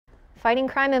Fighting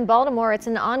crime in Baltimore, it's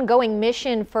an ongoing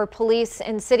mission for police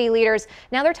and city leaders.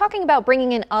 Now they're talking about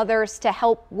bringing in others to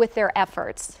help with their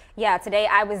efforts. Yeah, today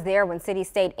I was there when city,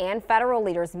 state, and federal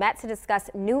leaders met to discuss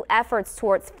new efforts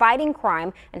towards fighting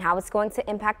crime and how it's going to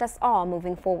impact us all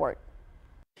moving forward.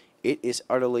 It is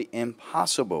utterly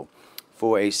impossible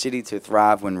for a city to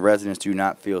thrive when residents do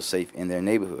not feel safe in their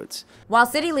neighborhoods. While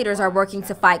city leaders are working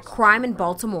to fight crime in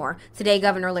Baltimore, today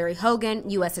Governor Larry Hogan,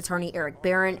 U.S. Attorney Eric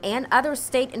Barron, and other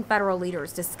state and federal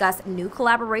leaders discussed new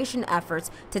collaboration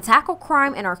efforts to tackle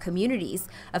crime in our communities.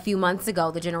 A few months ago,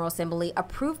 the General Assembly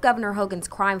approved Governor Hogan's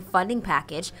crime funding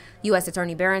package. U.S.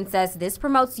 Attorney Barron says this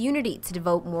promotes unity to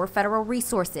devote more federal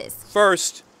resources.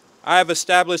 First, I have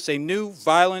established a new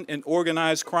violent and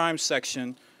organized crime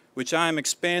section, which I am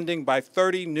expanding by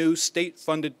 30 new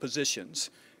state-funded positions,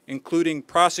 including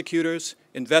prosecutors,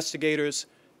 investigators,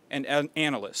 and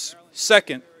analysts.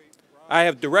 Second, I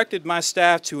have directed my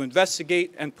staff to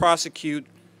investigate and prosecute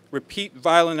repeat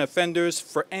violent offenders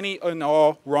for any and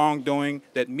all wrongdoing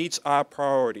that meets our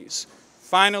priorities.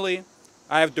 Finally,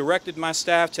 I have directed my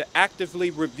staff to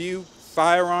actively review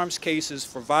firearms cases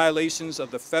for violations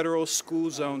of the federal school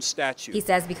zone statute. He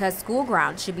says because school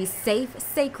grounds should be safe,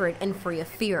 sacred, and free of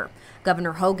fear.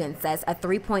 Governor Hogan says a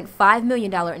 $3.5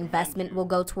 million investment will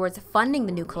go towards funding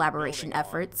the new collaboration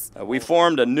efforts. We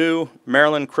formed a new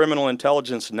Maryland Criminal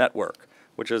Intelligence Network,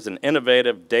 which is an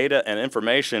innovative data and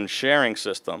information sharing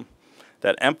system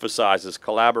that emphasizes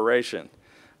collaboration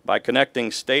by connecting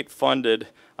state-funded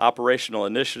operational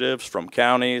initiatives from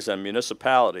counties and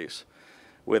municipalities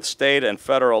with state and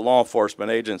federal law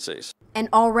enforcement agencies. And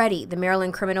already, the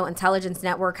Maryland Criminal Intelligence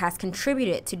Network has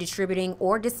contributed to distributing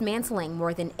or dismantling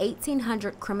more than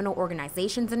 1,800 criminal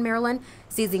organizations in Maryland,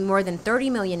 seizing more than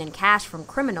 $30 million in cash from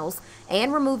criminals,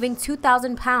 and removing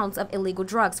 2,000 pounds of illegal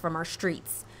drugs from our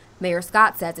streets. Mayor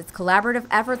Scott says it's collaborative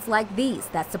efforts like these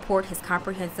that support his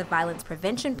comprehensive violence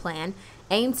prevention plan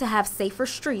aimed to have safer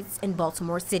streets in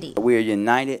Baltimore City. We are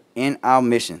united in our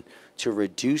mission to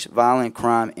reduce violent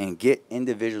crime and get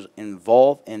individuals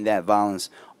involved in that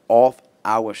violence off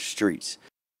our streets.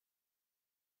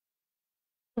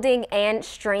 Building and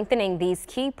strengthening these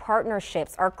key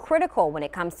partnerships are critical when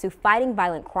it comes to fighting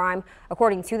violent crime,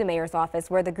 according to the mayor's office,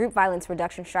 where the Group Violence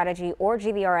Reduction Strategy, or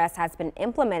GVRS, has been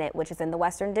implemented, which is in the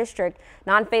Western District.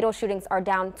 Non-fatal shootings are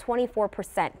down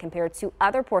 24% compared to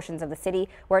other portions of the city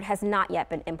where it has not yet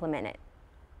been implemented.